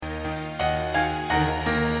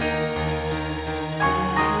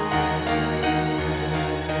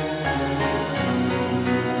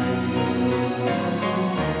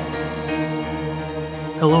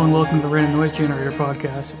Hello and welcome to the Random Noise Generator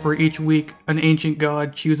podcast, where each week an ancient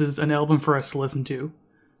god chooses an album for us to listen to.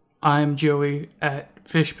 I'm Joey at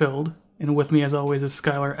Fishpilled, and with me as always is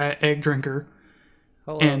Skylar at Egg Drinker.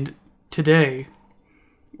 Hello. And today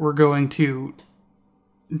we're going to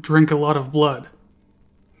drink a lot of blood.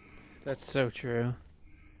 That's so true.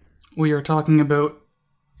 We are talking about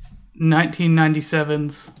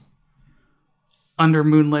 1997's Under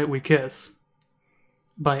Moonlight We Kiss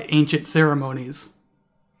by Ancient Ceremonies.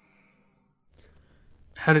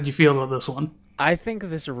 How did you feel about this one? I think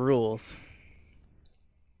this rules.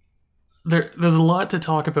 There's a lot to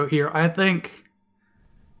talk about here. I think,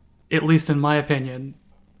 at least in my opinion,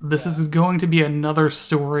 this is going to be another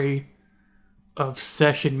story of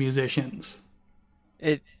session musicians.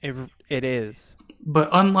 It is. But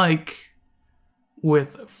unlike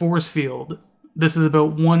with Force Field, this is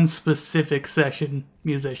about one specific session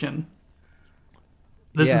musician.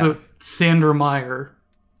 This is about Sandra Meyer,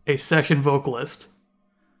 a session vocalist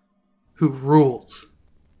who rules.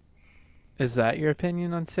 Is that your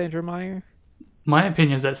opinion on Sandra Meyer? My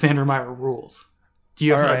opinion is that Sandra Meyer rules. Do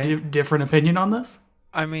you have a different opinion on this?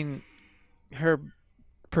 I mean, her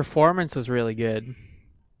performance was really good.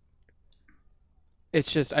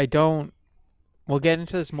 It's just, we'll get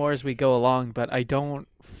into this more as we go along, but I don't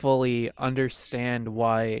fully understand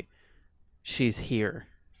why she's here.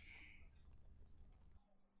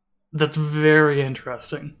 That's very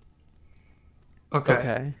interesting.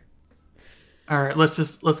 Okay. All right, let's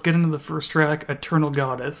get into the first track, Eternal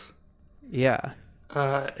Goddess. Yeah.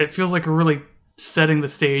 It feels like we're really setting the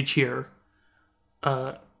stage here.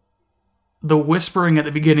 The whispering at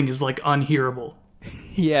the beginning is like unhearable.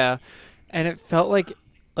 Yeah. And it felt like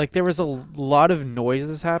there was a lot of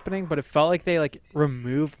noises happening, but it felt like they like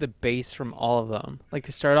removed the bass from all of them. Like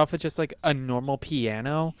they started off with just like a normal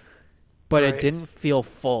piano, but it didn't feel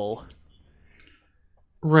full.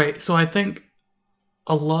 Right. So I think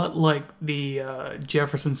a lot like the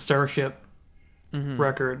Jefferson Starship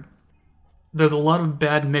record, there's a lot of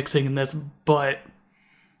bad mixing in this, but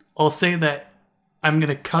I'll say that I'm going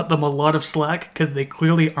to cut them a lot of slack because they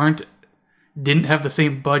clearly didn't have the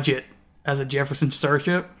same budget as a Jefferson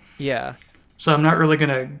Starship. Yeah. So I'm not really going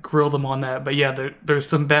to grill them on that, but yeah, there's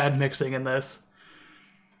some bad mixing in this.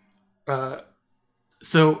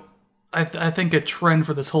 So I think a trend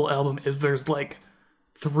for this whole album is there's like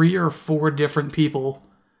 3 or 4 different people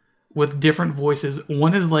with different voices.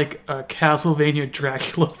 One is like a Castlevania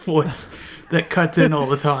Dracula voice that cuts in all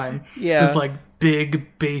the time. Yeah. This like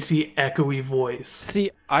big, bassy, echoey voice.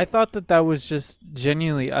 See, I thought that was just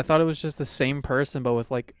genuinely, I thought it was just the same person, but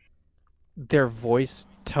with like their voice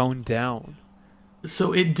toned down.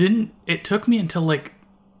 So it took me until like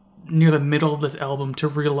near the middle of this album to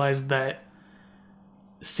realize that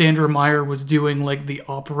Sandra Meyer was doing like the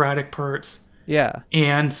operatic parts. Yeah.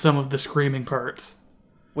 And some of the screaming parts.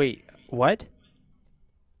 Wait, what?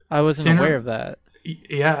 I wasn't aware of that.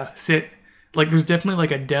 Yeah. Like there's definitely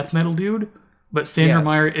like a death metal dude, but Sandra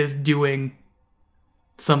Meyer is doing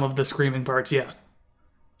some of the screaming parts, yeah.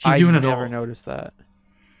 She's doing it all. I never noticed that.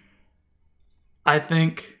 I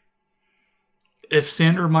think if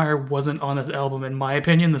Sandra Meyer wasn't on this album, in my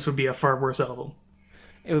opinion, this would be a far worse album.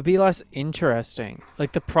 It would be less interesting.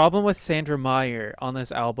 Like the problem with Sandra Meyer on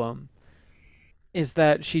this album is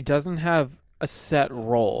that she doesn't have a set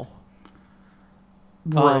role.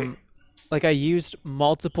 Right. Like I used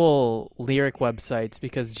multiple lyric websites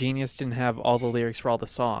because Genius didn't have all the lyrics for all the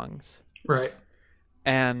songs. Right.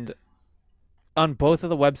 And on both of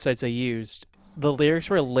the websites I used, the lyrics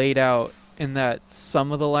were laid out in that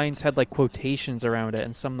some of the lines had like quotations around it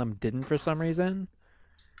and some of them didn't for some reason.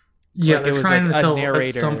 Yeah, like they're it was trying like to tell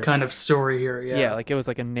narrator, some kind of story here, yeah. Yeah, like it was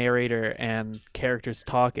like a narrator and characters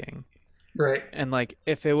talking. Right. And like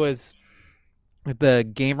if it was the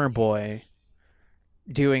gamer boy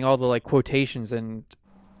doing all the like quotations and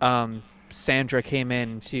Sandra came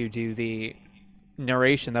in to do the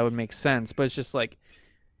narration, that would make sense. But it's just like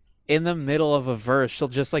in the middle of a verse, she'll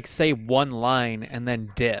just like say one line and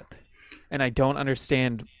then dip. And I don't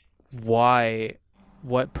understand what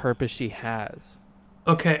purpose she has.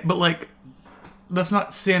 Okay, but like that's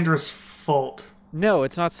not Sandra's fault. No,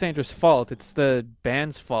 it's not Sandra's fault. It's the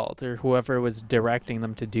band's fault or whoever was directing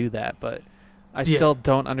them to do that. But I still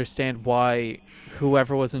don't understand why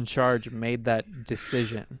whoever was in charge made that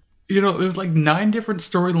decision. You know, there's like 9 different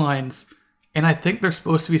storylines, and I think they're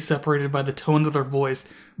supposed to be separated by the tone of their voice,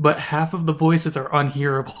 but half of the voices are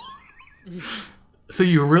unhearable. So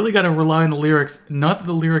you really got to rely on the lyrics. Not that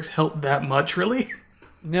the lyrics help that much, really.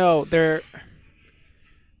 No,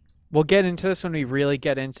 we'll get into this when we really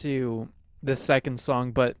get into the second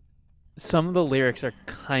song, but some of the lyrics are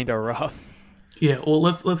kind of rough. Yeah, well,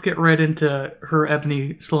 let's get right into Her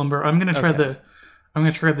Ebony Slumber. I'm gonna try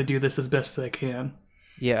to do this as best as I can.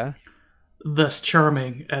 Yeah. Thus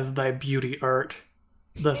charming as thy beauty art,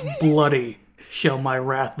 thus bloody shall my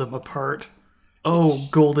wrath them apart. Oh,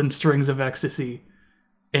 golden strings of ecstasy,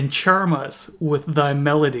 and charm us with thy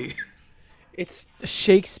melody. It's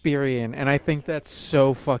Shakespearean, and I think that's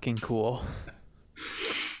so fucking cool.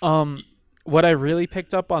 What I really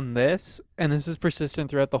picked up on this, and this is persistent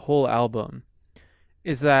throughout the whole album,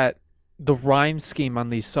 is that the rhyme scheme on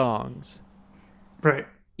these songs, Right.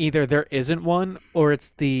 either there isn't one, or it's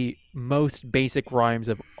the most basic rhymes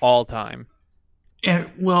of all time.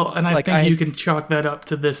 And I think you can chalk that up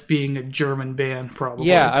to this being a German band, probably.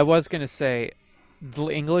 Yeah, I was gonna say, the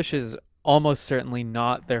English is almost certainly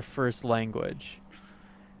not their first language.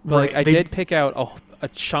 But right. I did pick out a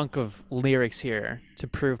chunk of lyrics here to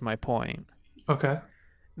prove my point. Okay.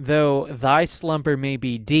 Though thy slumber may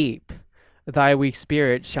be deep, thy weak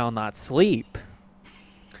spirit shall not sleep,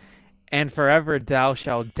 and forever thou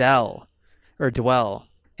shalt dwell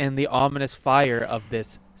in the ominous fire of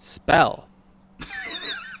this spell.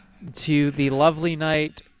 To the lovely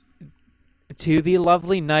night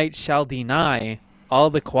shall deny all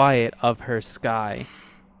the quiet of her sky.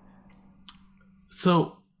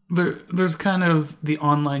 So there's kind of the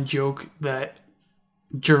online joke that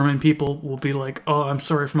German people will be like, "Oh, I'm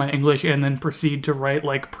sorry for my English," and then proceed to write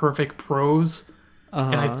like perfect prose.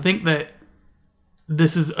 And I think that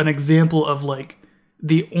this is an example of like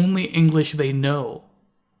the only English they know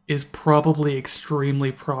is probably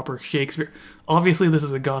extremely proper Shakespeare. Obviously, this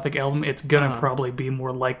is a Gothic album. It's gonna probably be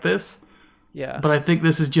more like this. Yeah. But I think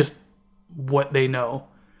this is just what they know.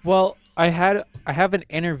 Well, I have an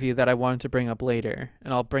interview that I wanted to bring up later,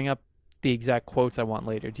 and I'll bring up the exact quotes I want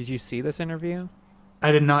later. Did you see this interview?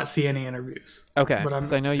 I did not see any interviews. Okay, but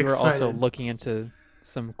because I know you were also looking into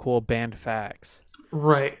some cool band facts.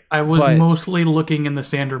 Right. I was mostly looking in the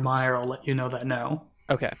Sandra Meyer. I'll let you know that now.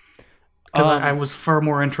 Okay. Because I was far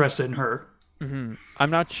more interested in her. Mm-hmm. I'm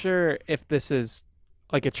not sure if this is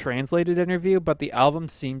like a translated interview, but the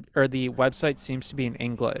website seems to be in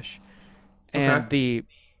English. Okay. And the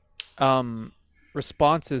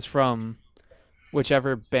responses from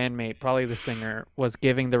whichever bandmate, probably the singer, was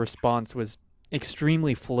giving the response was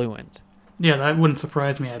extremely fluent. Yeah, that wouldn't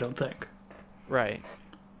surprise me, I don't think. Right.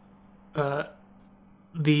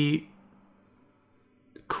 The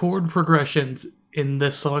chord progressions in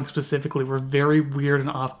this song specifically were very weird and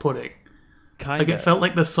off-putting. Kind of. Like, it felt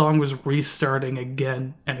like the song was restarting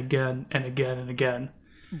again and again and again and again.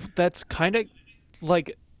 That's kind of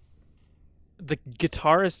like the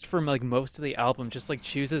guitarist from like most of the album just like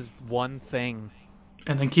chooses one thing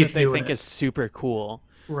and then keeps doing it. They think is super cool.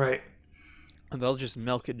 Right. And they'll just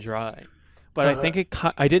milk it dry. But I think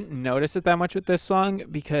I didn't notice it that much with this song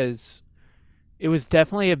because it was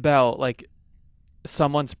definitely about like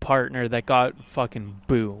someone's partner that got fucking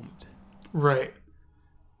boomed. Right.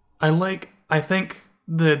 I think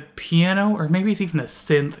the piano, or maybe it's even a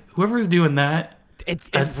synth, whoever's doing that, it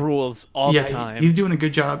rules all the time. He's doing a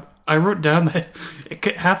good job. I wrote down that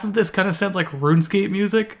half of this kind of sounds like RuneScape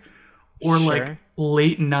music, or like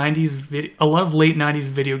late 90s a lot of late 90s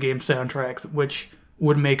video game soundtracks, which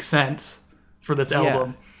would make sense for this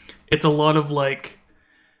album. Yeah. It's a lot of like,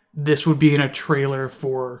 this would be in a trailer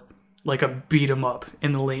for like a beat 'em up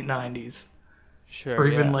in the late 90s. Sure. Or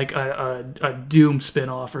even like a Doom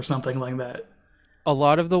spin-off or something like that. A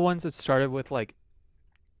lot of the ones that started with like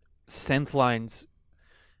synth lines,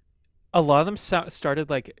 a lot of them started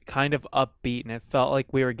like kind of upbeat, and it felt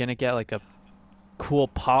like we were gonna get like a cool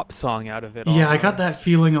pop song out of it. Yeah, I got that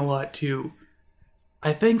feeling a lot too.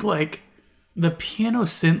 I think like the piano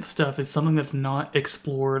synth stuff is something that's not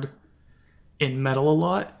explored in metal a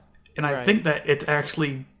lot, and I think that it's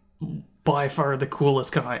actually by far the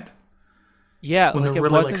coolest kind. Yeah, when they're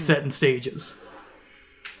really like set in stages.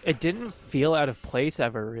 It didn't feel out of place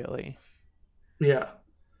ever, really. Yeah.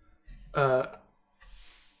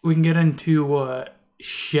 We can get into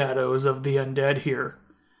Shadows of the Undead here.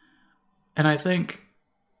 And I think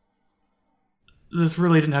this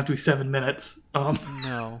really didn't have to be 7 minutes.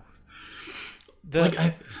 No.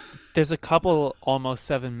 There's a couple almost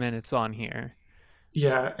 7 minutes on here.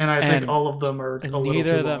 Yeah, and I think all of them are a little too long.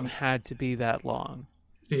 Neither of them had to be that long.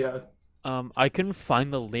 Yeah. I couldn't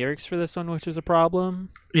find the lyrics for this one, which was a problem.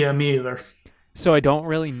 Yeah, me either. So I don't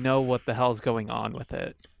really know what the hell's going on with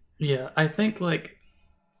it. Yeah, I think like,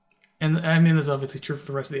 and I mean this is obviously true for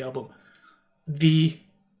the rest of the album, the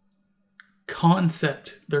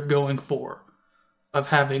concept they're going for of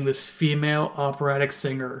having this female operatic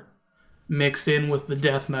singer mixed in with the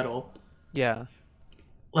death metal. Yeah.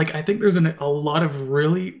 like I think there's a lot of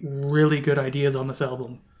really, really good ideas on this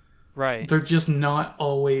album. Right. They're just not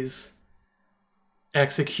always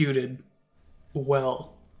executed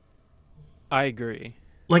well. I agree.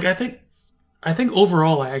 Like I think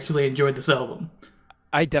overall I actually enjoyed this album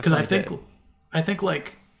I because definitely did. I think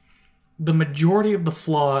like the majority of the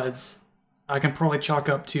flaws I can probably chalk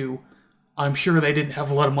up to I'm sure they didn't have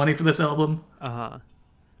a lot of money for this album. Uh-huh.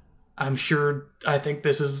 I think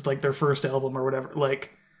this is like their first album or whatever.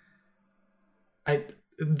 Like I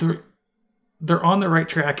they're on the right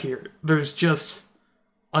track here. There's just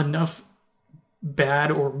enough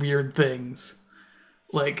bad or weird things.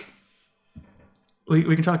 Like we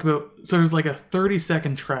can talk about so there's like a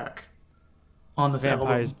 30-second track on this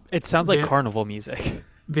Vampires. album. It sounds like carnival music.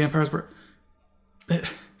 Vampires were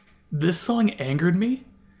this song angered me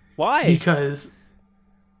Why? because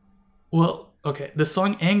well, okay, this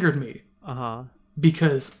song angered me Uh-huh.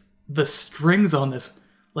 because the strings on this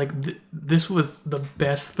like this was the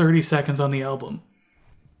best 30 seconds on the album.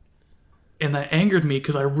 And that angered me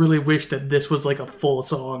because I really wish that this was like a full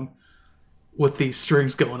song with these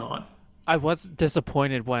strings going on. I was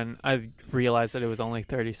disappointed when I realized that it was only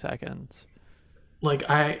 30 seconds. Like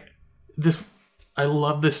I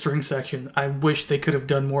love this string section. I wish they could have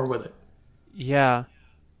done more with it. Yeah.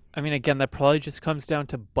 I mean, again, that probably just comes down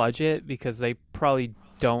to budget because they probably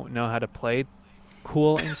don't know how to play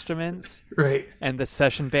cool instruments. Right. And the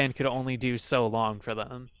session band could only do so long for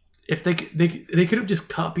them. If they could have just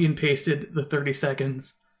copy and pasted the 30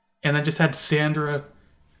 seconds and then just had Sandra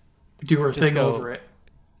do her thing over it.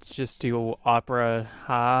 Just do opera.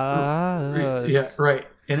 Yeah, right.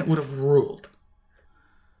 And it would have ruled.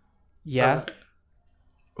 Yeah.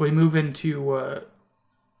 We move into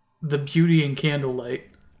The Beauty and Candlelight.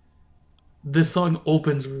 This song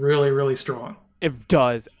opens really, really strong. It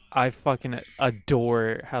does. I fucking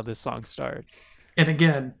adore how this song starts. And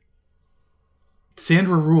again,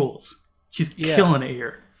 Sandra rules. She's killing it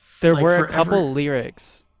here. There were a couple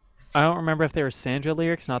lyrics. I don't remember if they were Sandra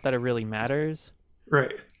lyrics, not that it really matters.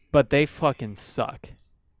 Right. But they fucking suck.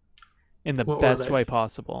 In the best way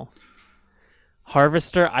possible.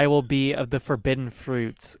 Harvester I will be of the forbidden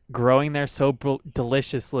fruits, growing there so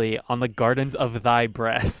deliciously on the gardens of thy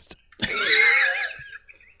breast.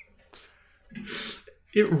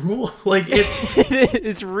 It rules. Like, it's...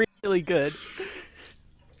 it's really good.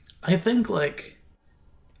 I think, like,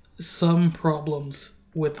 some problems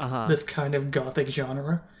with this kind of gothic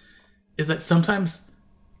genre is that sometimes,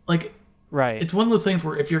 like... Right. It's one of those things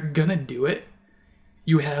where if you're gonna do it,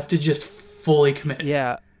 you have to just fully commit.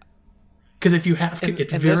 Yeah. Because if you have to,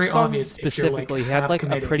 it's very obvious. Specifically, he had like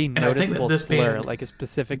a pretty noticeable slur, like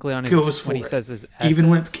specifically on his when he says his S's. Even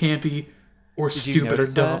when it's campy or stupid or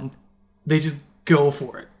dumb, they just go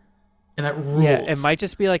for it, and that rules. Yeah, it might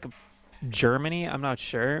just be like Germany. I'm not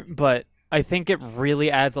sure, but I think it really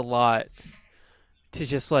adds a lot to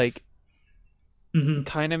just like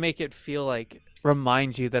kind of make it feel like.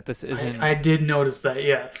 Remind you that this isn't... I did notice that,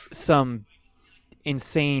 yes. Some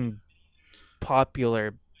insane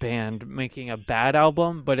popular band making a bad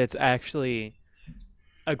album, but it's actually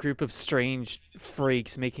a group of strange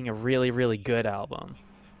freaks making a really, really good album.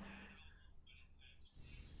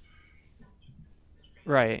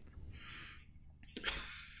 Right.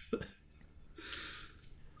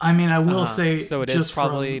 I mean, I will say, so it just is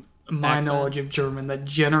probably from my knowledge of German, that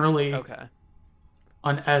generally... Okay.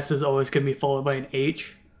 An S is always going to be followed by an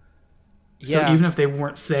H. Yeah. So even if they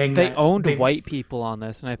weren't saying they owned white people on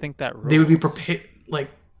this, and I think that rules. They would be prepared, like,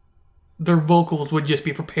 their vocals would just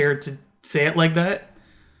be prepared to say it like that.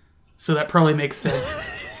 So that probably makes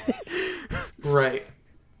sense. Right.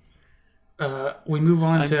 We move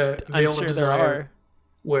on to Veil of Desire,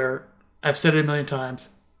 where I've said it a million times.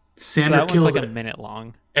 Sandra kills like it a minute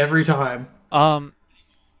long. Every time.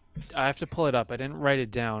 I have to pull it up. I didn't write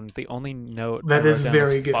it down. The only note that is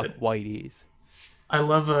very good. Fuck Whiteys. I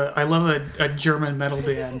love a German metal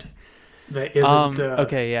band that isn't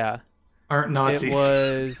okay, yeah. Aren't Nazis. It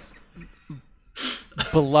was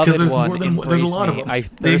Beloved One, there's a lot of them. I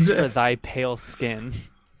thirst for thy pale skin.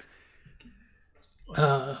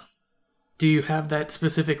 Do you have that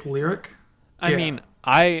specific lyric? I mean,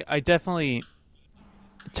 I definitely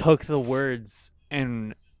took the words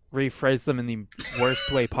and rephrase them in the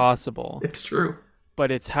worst way possible. It's true.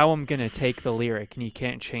 But it's how I'm going to take the lyric, and you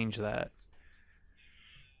can't change that.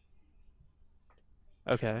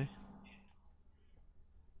 Okay.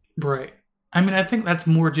 Right. I mean, I think that's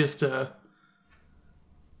more just a...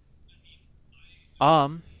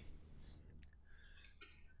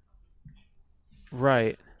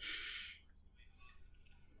 Right.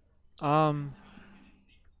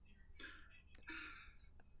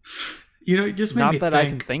 It just made me Not that I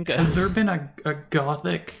can think. think Has of. there been a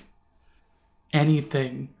gothic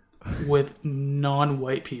anything with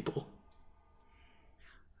non-white people,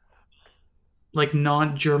 like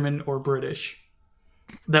non-German or British,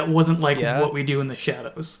 that wasn't like Yeah. What We Do in the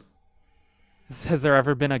Shadows? Has there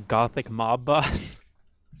ever been a gothic mob boss?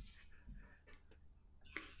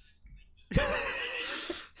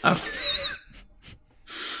 I'm,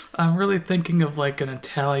 I'm really thinking of like an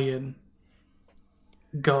Italian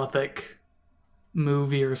gothic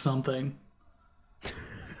movie or something.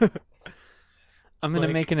 I'm gonna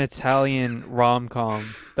Like, make an Italian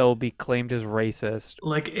rom-com that will be claimed as racist,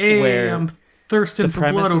 hey, where I'm thirsting the for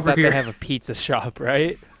blood premise is over that here. they have a pizza shop,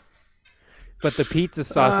 right? But the pizza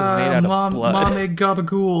sauce is made out of blood, Mommy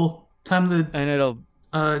gabagool. Time to and it'll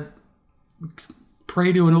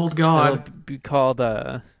pray to an old god. be called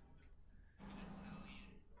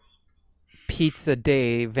Pizza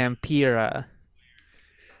de Vampira.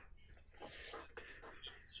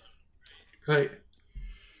 Right.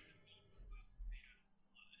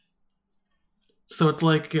 So it's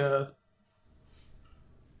like, sorry,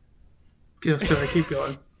 keep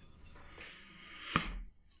going.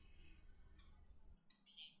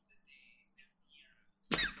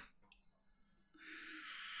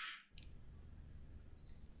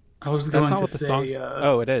 I was That's going not to what the say song's.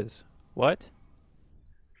 Oh, it is. What?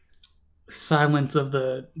 Silence of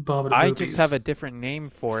the Baba I Boobies. just have a different name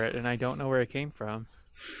for it, and I don't know where it came from.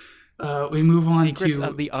 We move on Secrets to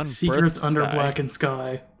of the Unbirthed Secrets Under Sky. Blackened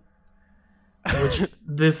Sky, which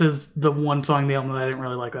this is the one song on the album that I didn't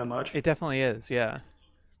really like that much. It definitely is, yeah.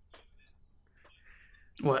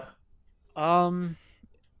 What?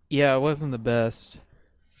 Yeah, it wasn't the best.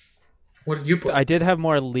 What did you put? I did have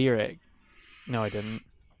more lyric. No, I didn't.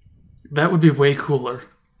 That would be way cooler.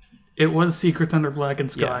 It was Secrets Under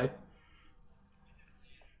Blackened Sky. Yeah.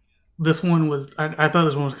 This one was... I thought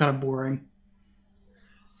this one was kind of boring.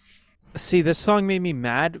 See, this song made me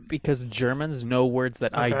mad because Germans know words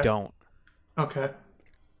that I Okay. don't. Okay.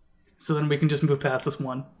 So then we can just move past this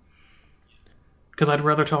one. Because I'd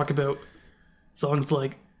rather talk about songs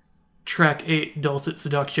like Track 8, Dulcet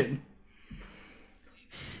Seduction.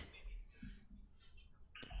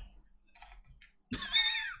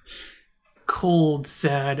 Cold,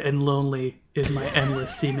 sad, and lonely is my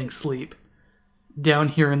endless seeming sleep. Down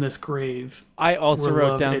here in this grave. I also where wrote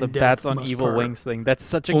love down and the death bats on must evil part. wings thing. That's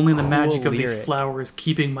such a Only cool the magic of lyric. these flowers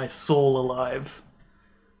keeping my soul alive.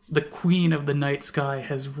 The queen of the night sky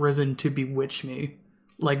has risen to bewitch me.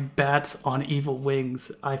 Like bats on evil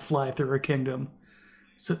wings, I fly through her kingdom.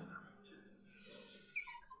 So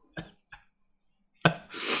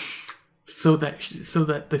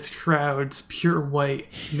that the shrouds, pure white,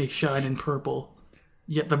 may shine in purple.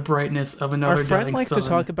 Yet the brightness of another Our friend dying likes sun, to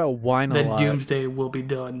talk about wine a that lot. doomsday will be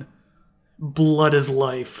done. Blood is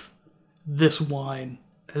life. This wine,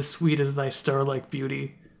 as sweet as thy star-like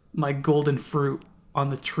beauty, my golden fruit on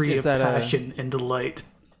the tree Is of that passion and delight.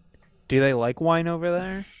 Do they like wine over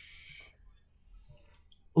there?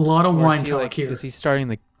 A lot of Or wine is he, talk here. Is he starting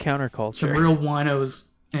the counterculture? Some real winos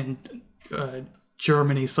in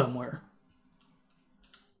Germany somewhere.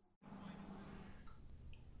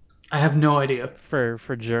 I have no idea. for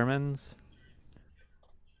Germans?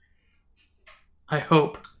 I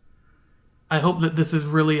hope that this is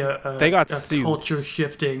really a They got sued. culture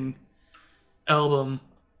shifting album.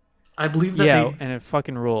 I believe that Yeah, and it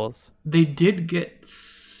fucking rules. they did get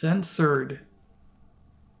censored.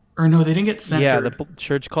 Or no, they didn't get censored. Yeah, the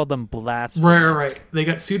church called them blasphemous. Right. They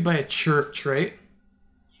got sued by a church, right?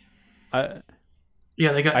 Yeah,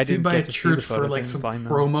 they got I sued didn't by get a to see the church for photos, I like didn't some find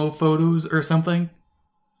them. promo photos or something.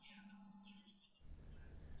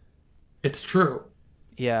 It's true.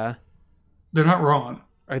 Yeah. They're not wrong.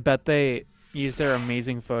 I bet they used their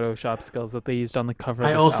amazing Photoshop skills that they used on the cover of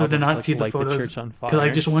I this also album did to, not like, see the light photos church on fire. because I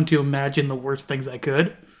just want to imagine the worst things I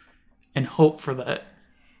could and hope for that.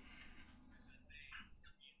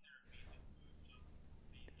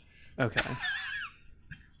 Okay.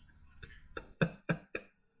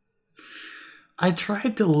 I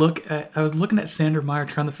tried to look at... I was looking at Sandra Meyer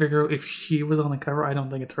trying to figure out if she was on the cover. I don't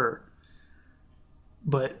think it's her.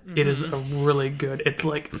 But it is a really good... It's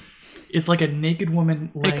like a naked woman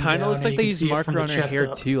laying It kind of looks like they used marker on her hair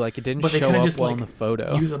too. Like it didn't But they show kinda up just, well like, in the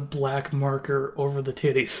photo. Use a black marker over the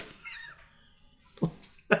titties.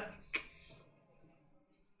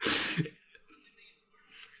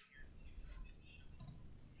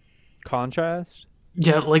 Contrast?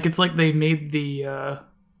 Yeah, like it's like they made the...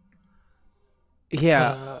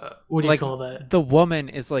 Yeah. what do you like call that? the woman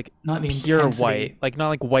is like Not the pure intensity. white. Like not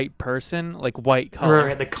like white person, like white color.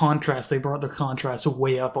 Right, the contrast. They brought their contrast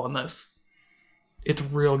way up on this. It's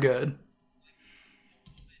real good.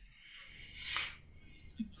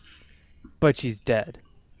 But she's dead.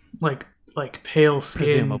 Like pale skin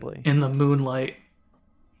Presumably. in the moonlight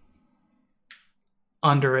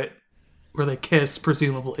under it, where they kiss,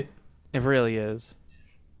 presumably. It really is.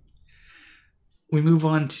 We move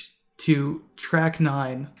on to track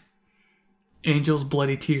 9, Angel's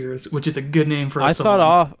Bloody Tears, which is a good name for a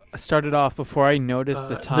song. I started off before I noticed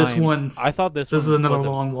the time. I thought this is another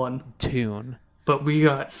long one. Tune. But we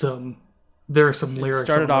got there are some lyrics. It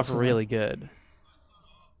started off really good.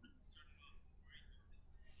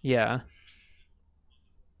 Yeah.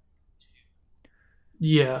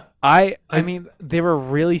 Yeah. I mean, they were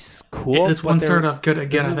really cool. This one started off good.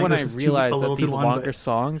 Again, this I think when I realized that these longer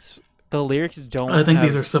songs, the lyrics don't I think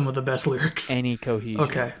these are some of the best lyrics. Any cohesion.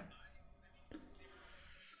 Okay.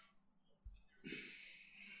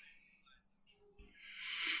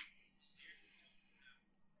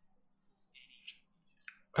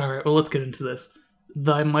 Alright, well, let's get into this.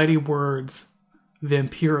 Thy mighty words,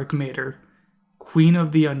 vampiric mater, queen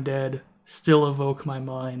of the undead, still evoke my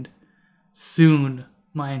mind. Soon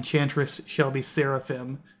my enchantress shall be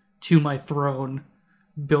seraphim to my throne,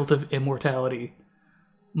 built of immortality.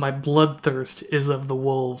 My bloodthirst is of the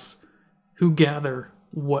wolves, who gather,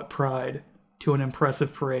 what pride, to an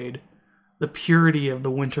impressive parade. The purity of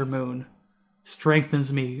the winter moon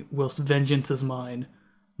strengthens me whilst vengeance is mine.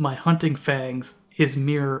 My hunting fangs, his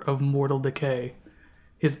mirror of mortal decay.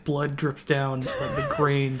 His blood drips down like the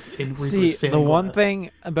grains in Reaper's sandglass. The one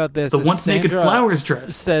thing about this the is once naked flowers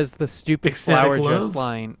dress says the stupid ecstatic flower dress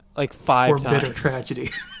line like 5 times. Or bitter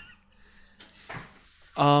tragedy.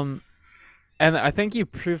 And I think you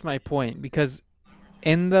proved my point because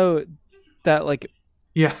in that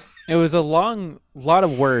yeah, it was a lot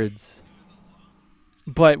of words,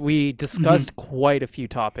 but we discussed quite a few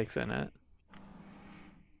topics in it,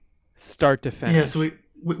 start to finish. Yeah, so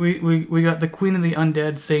we got the Queen of the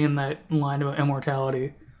Undead saying that line about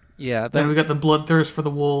immortality. Yeah. Then we got the bloodthirst for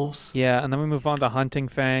the wolves. Yeah, and then we move on to hunting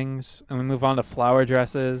fangs, and we move on to flower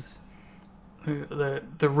dresses.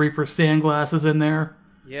 The Reaper sandglasses in there.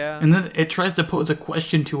 Yeah. And then it tries to pose a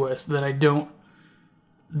question to us that I don't...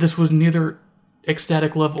 This was neither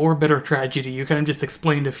ecstatic love or bitter tragedy. You kind of just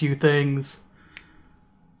explained a few things.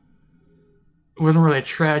 It wasn't really a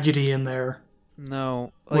tragedy in there.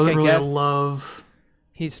 No. Wasn't really a love.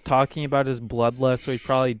 He's talking about his bloodlust, so he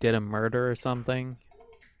probably did a murder or something.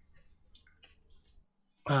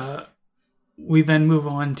 We then move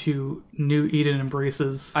on to New Eden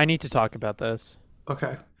Embraces. I need to talk about this.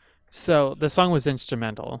 Okay. So, the song was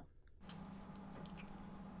instrumental.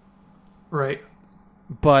 Right.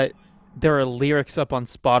 But there are lyrics up on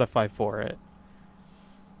Spotify for it.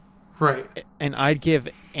 Right. And I'd give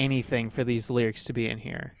anything for these lyrics to be in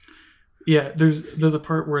here. Yeah, there's a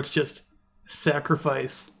part where it's just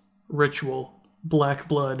sacrifice, ritual, black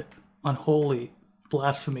blood, unholy,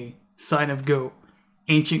 blasphemy, sign of goat,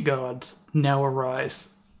 ancient gods, now arise.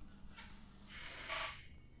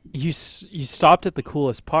 You stopped at the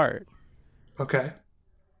coolest part. Okay.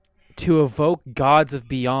 To evoke gods of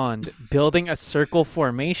beyond, building a circle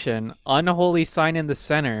formation, unholy sign in the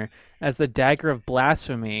center, as the dagger of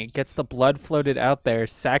blasphemy gets the blood floated out there,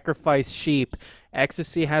 sacrifice sheep,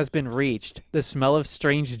 ecstasy has been reached, the smell of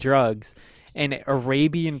strange drugs, and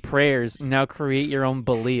Arabian prayers now create your own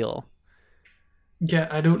Belial. Yeah,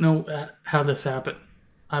 I don't know how this happened.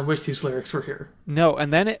 I wish these lyrics were here. No,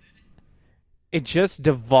 and then it just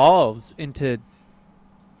devolves into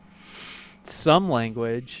some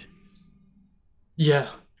language. Yeah.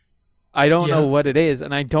 I don't know what it is,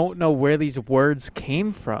 and I don't know where these words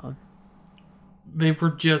came from. They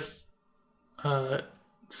were just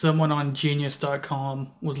someone on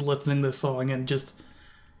Genius.com was listening to this song and just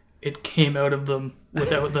it came out of them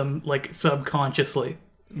without them like subconsciously.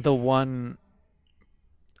 The one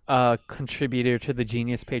contributor to the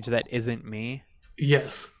Genius page that isn't me.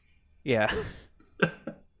 Yes. Yeah.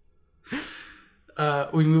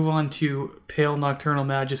 We move on to Pale Nocturnal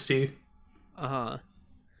Majesty. Uh-huh.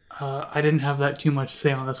 I didn't have that too much to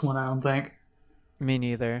say on this one, I don't think. Me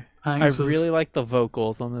neither. I really like the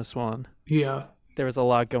vocals on this one. Yeah. There was a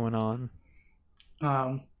lot going on.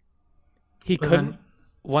 He couldn't...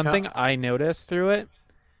 One thing I noticed through it,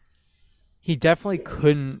 he definitely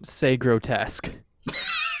couldn't say grotesque.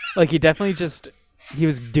 Like, he definitely just... He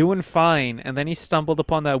was doing fine, and then he stumbled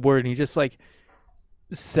upon that word, and he just, like,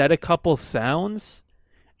 said a couple sounds,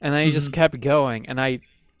 and then he just kept going, and I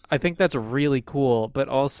think that's really cool, but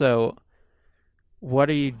also, what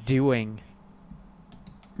are you doing?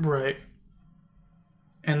 Right.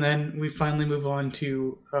 And then we finally move on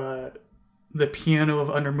to the piano of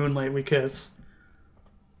Under Moonlight We Kiss.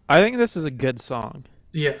 I think this is a good song.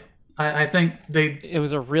 Yeah. I think It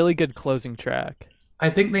was a really good closing track. I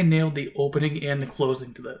think they nailed the opening and the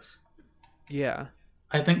closing to this. Yeah.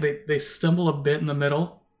 I think they stumble a bit in the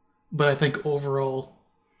middle, but I think overall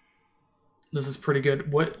this is pretty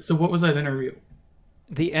good. What was that interview?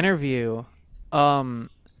 The interview,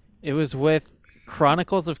 it was with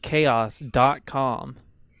chroniclesofchaos.com,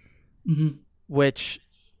 which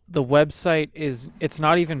the website it's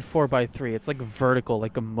not even 4x3. It's like vertical,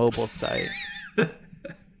 like a mobile site.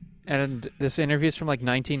 And this interview is from like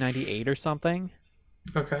 1998 or something.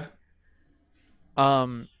 Okay.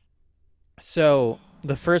 So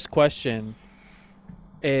the first question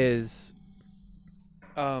is,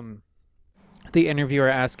 the interviewer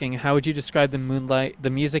asking, how would you describe the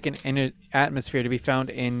music and atmosphere to be found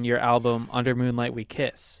in your album Under Moonlight We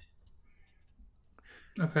Kiss?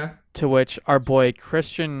 Okay. To which our boy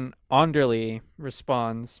Christian Onderly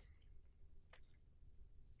responds,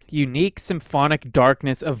 unique symphonic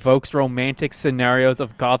darkness evokes romantic scenarios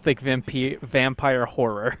of gothic vampire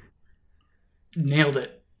horror. Nailed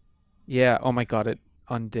it. Yeah, oh my god, it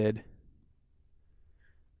undid.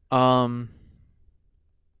 Hold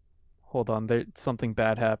on, something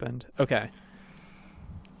bad happened. Okay.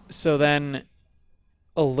 So then,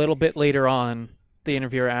 a little bit later on, the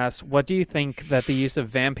interviewer asks, what do you think that the use of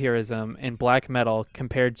vampirism in black metal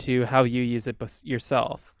compared to how you use it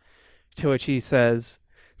yourself? To which he says,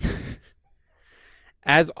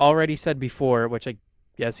 as already said before, which I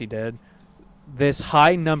guess he did, this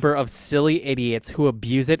high number of silly idiots who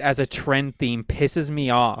abuse it as a trend theme pisses me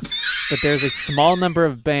off. But there's a small number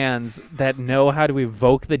of bands that know how to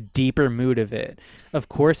evoke the deeper mood of it. Of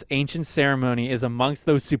course, Ancient Ceremony is amongst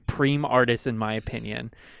those supreme artists in my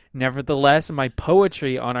opinion. Nevertheless, my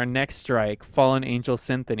poetry on our next strike, Fallen Angel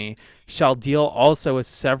Symphony, shall deal also with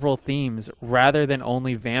several themes rather than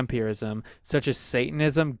only vampirism, such as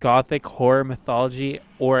Satanism, Gothic, horror, mythology,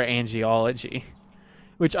 or angiology.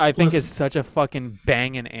 Which I think is such a fucking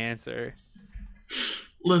banging answer.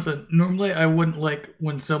 Listen, normally I wouldn't like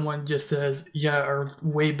when someone just says, yeah, our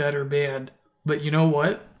way better band. But you know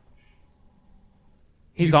what?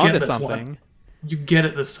 He's onto something. You get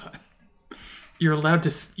it this time. You're allowed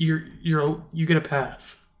to. You get a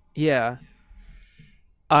pass. Yeah.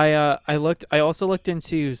 I also looked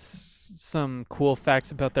into some cool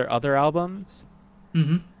facts about their other albums.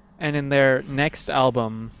 Mm-hmm. And in their next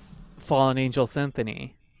album, Fallen Angel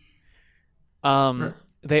Symphony, right,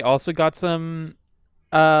 they also got some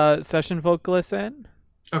session vocalists in.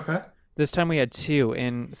 Okay. This time we had two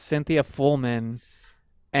in Cynthia Fullman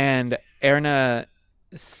and Erna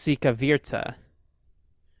Sikavirta.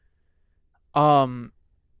 And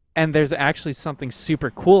there's actually something super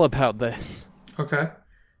cool about this. Okay.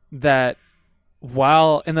 That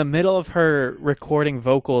while in the middle of her recording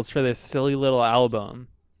vocals for this silly little album,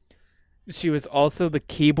 she was also the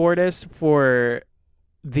keyboardist for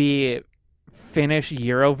the Finnish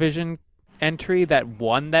Eurovision entry that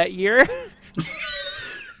won that year.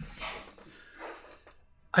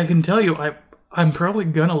 I can tell you, I'm probably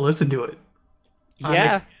gonna listen to it.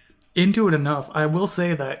 Yeah. I'm into it enough. I will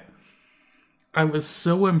say that I was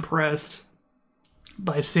so impressed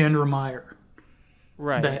by Sandra Meyer.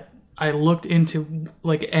 Right. That I looked into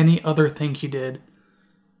like any other thing she did.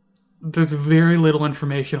 There's very little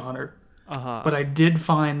information on her. Uh-huh. But I did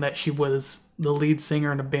find that she was the lead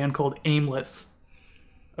singer in a band called Aimless.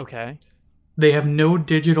 Okay. They have no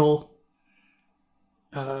digital.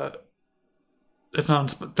 They're not on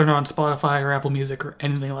Spotify or Apple Music or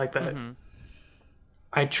anything like that. Mm-hmm.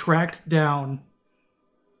 I tracked down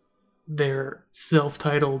their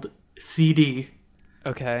self-titled CD.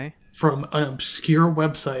 Okay. From an obscure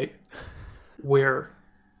website where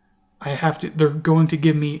they're going to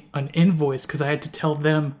give me an invoice because I had to tell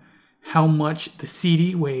them how much the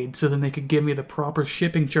CD weighed so then they could give me the proper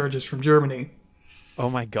shipping charges from Germany. Oh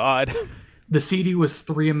my god. The CD was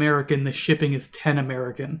 $3 American, the shipping is $10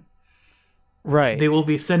 American. Right. They will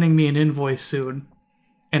be sending me an invoice soon,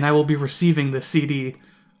 and I will be receiving the CD,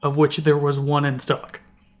 of which there was one in stock.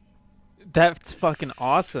 That's fucking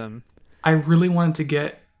awesome. I really wanted to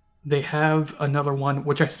get... They have another one,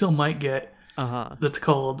 which I still might get, that's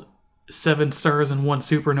called 7 Stars and 1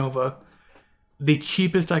 Supernova. The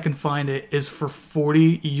cheapest I can find it is for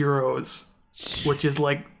 40 euros, which is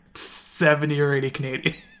like 70 or 80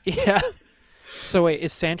 Canadian. Yeah. So wait,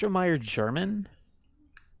 is Sandra Meyer German?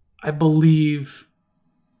 I believe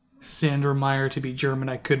Sandra Meyer to be German.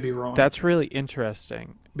 I could be wrong. That's really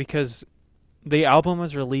interesting because the album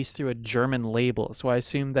was released through a German label, so I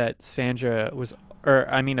assume that Sandra was...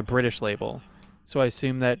 a British label. So I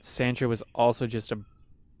assume that Sandra was also just a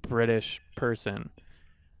British person.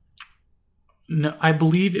 No, I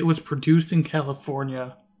believe it was produced in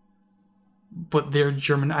California but they're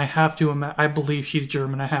German. I believe she's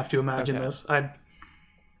German. I have to imagine this. I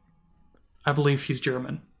believe she's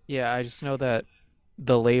German. Yeah, I just know that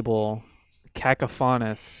the label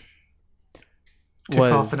Cacophonous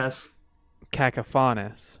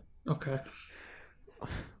Cacophonous Okay.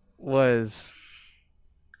 was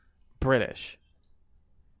British.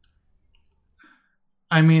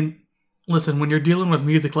 I mean, listen, when you're dealing with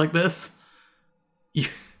music like this,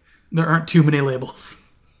 there aren't too many labels.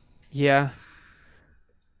 Yeah.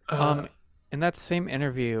 In that same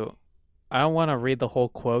interview, I don't want to read the whole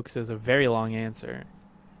quote because it was a very long answer.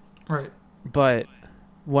 Right. But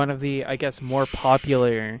one of the, I guess, more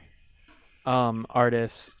popular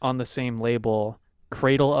artists on the same label,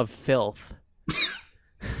 Cradle of Filth,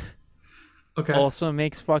 Okay. also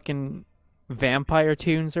makes fucking vampire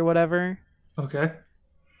tunes or whatever. Okay.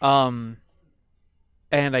 And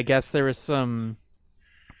I guess there was some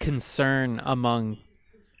concern among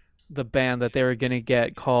the band that they were gonna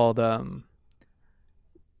get called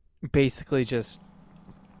basically just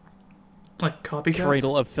Like copycats?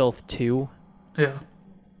 Cradle of Filth 2. Yeah.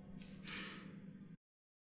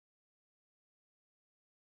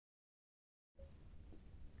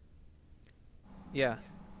 Yeah.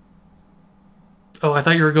 Oh, I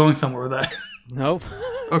thought you were going somewhere with that. Nope.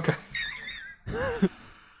 Okay.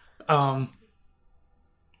 All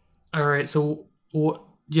right. So, do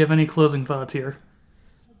you have any closing thoughts here?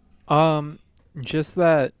 Just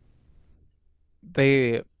that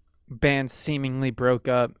the band seemingly broke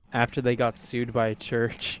up after they got sued by a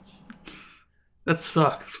church. That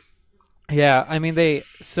sucks. Yeah, I mean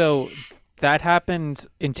so that happened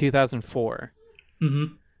in 2004.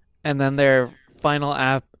 Mm-hmm. And then their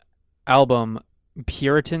final album,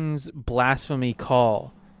 Puritan's Blasphemy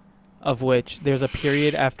Call, of which there's a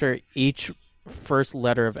period after each first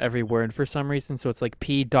letter of every word for some reason, so it's like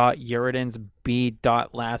P.Uritans,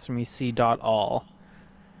 B.Blasphemy, C.all.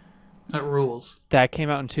 That rules. That came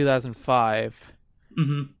out in 2005.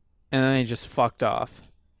 Mm-hmm. And then they just fucked off.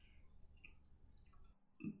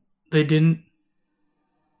 They didn't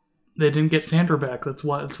get Sandra back. That's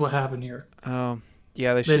what happened here. Oh,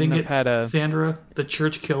 yeah, they They shouldn't didn't have get had a Sandra. The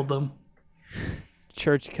church killed them.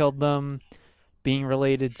 church killed them. Being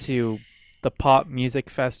related to the pop music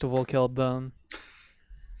festival killed them.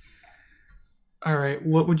 All right,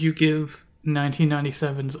 what would you give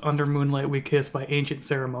 1997's Under Moonlight We Kiss by Ancient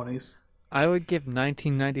Ceremonies? I would give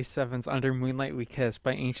 1997's Under Moonlight We Kiss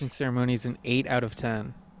by Ancient Ceremonies an 8 out of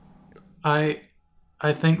 10. I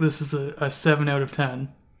think this is a 7 out of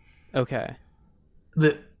 10. Okay.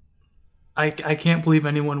 I can't believe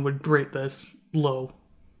anyone would rate this low.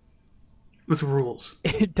 This rules.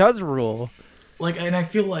 It does rule. And I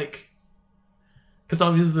feel like, because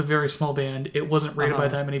obviously it's a very small band, it wasn't rated by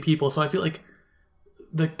that many people, so I feel like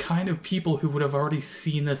the kind of people who would have already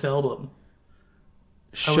seen this album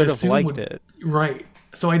should have liked it. Right.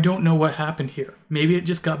 So I don't know what happened here. Maybe it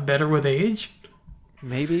just got better with age?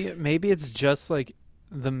 Maybe it's just like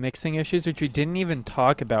the mixing issues, which we didn't even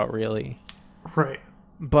talk about really. Right.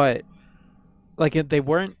 But they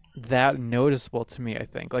weren't that noticeable to me, I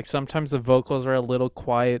think. Like sometimes the vocals are a little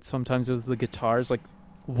quiet, sometimes it was the guitars. Like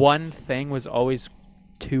one thing was always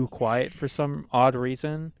too quiet for some odd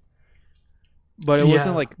reason. But it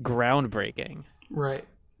wasn't like groundbreaking. Right.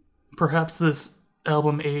 Perhaps this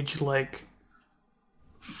album aged like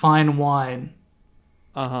fine wine.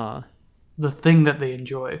 Uh-huh. The thing that they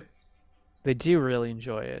enjoy. They do really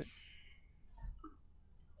enjoy it.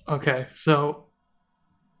 Okay, so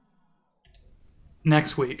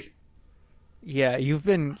next week. Yeah, you've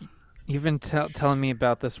been telling me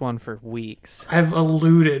about this one for weeks. I've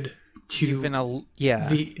alluded to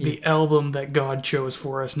the album that God chose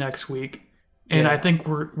for us next week. And I think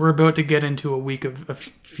we're about to get into a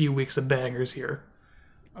few weeks of bangers here.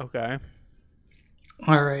 Okay.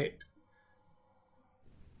 All right.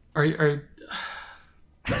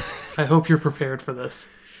 I hope you're prepared for this.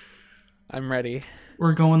 I'm ready.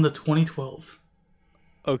 We're going to 2012.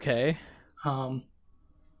 Okay.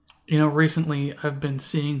 Recently I've been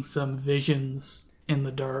seeing some visions in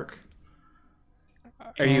the dark.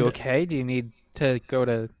 Are you okay? Do you need to go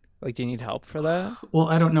to do you need help for that? Well,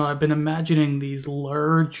 I don't know. I've been imagining these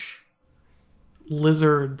large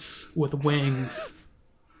lizards with wings.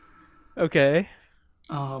 Okay.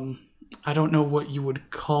 I don't know what you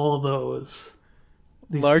would call those.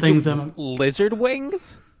 These large things lizard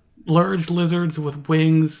wings? Large lizards with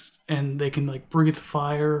wings, and they can breathe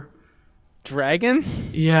fire. Dragon?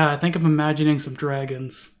 Yeah, I think I'm imagining some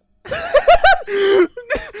dragons.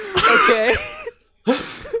 Okay.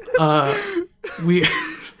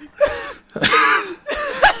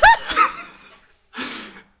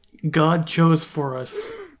 God chose for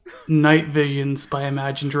us Night Visions by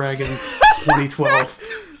Imagine Dragons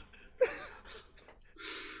 2012.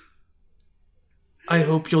 I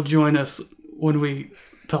hope you'll join us when we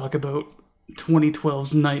talk about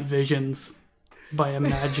 2012's Night Visions by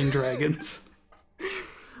Imagine Dragons.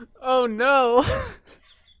 Oh no.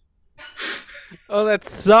 Oh, that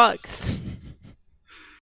sucks.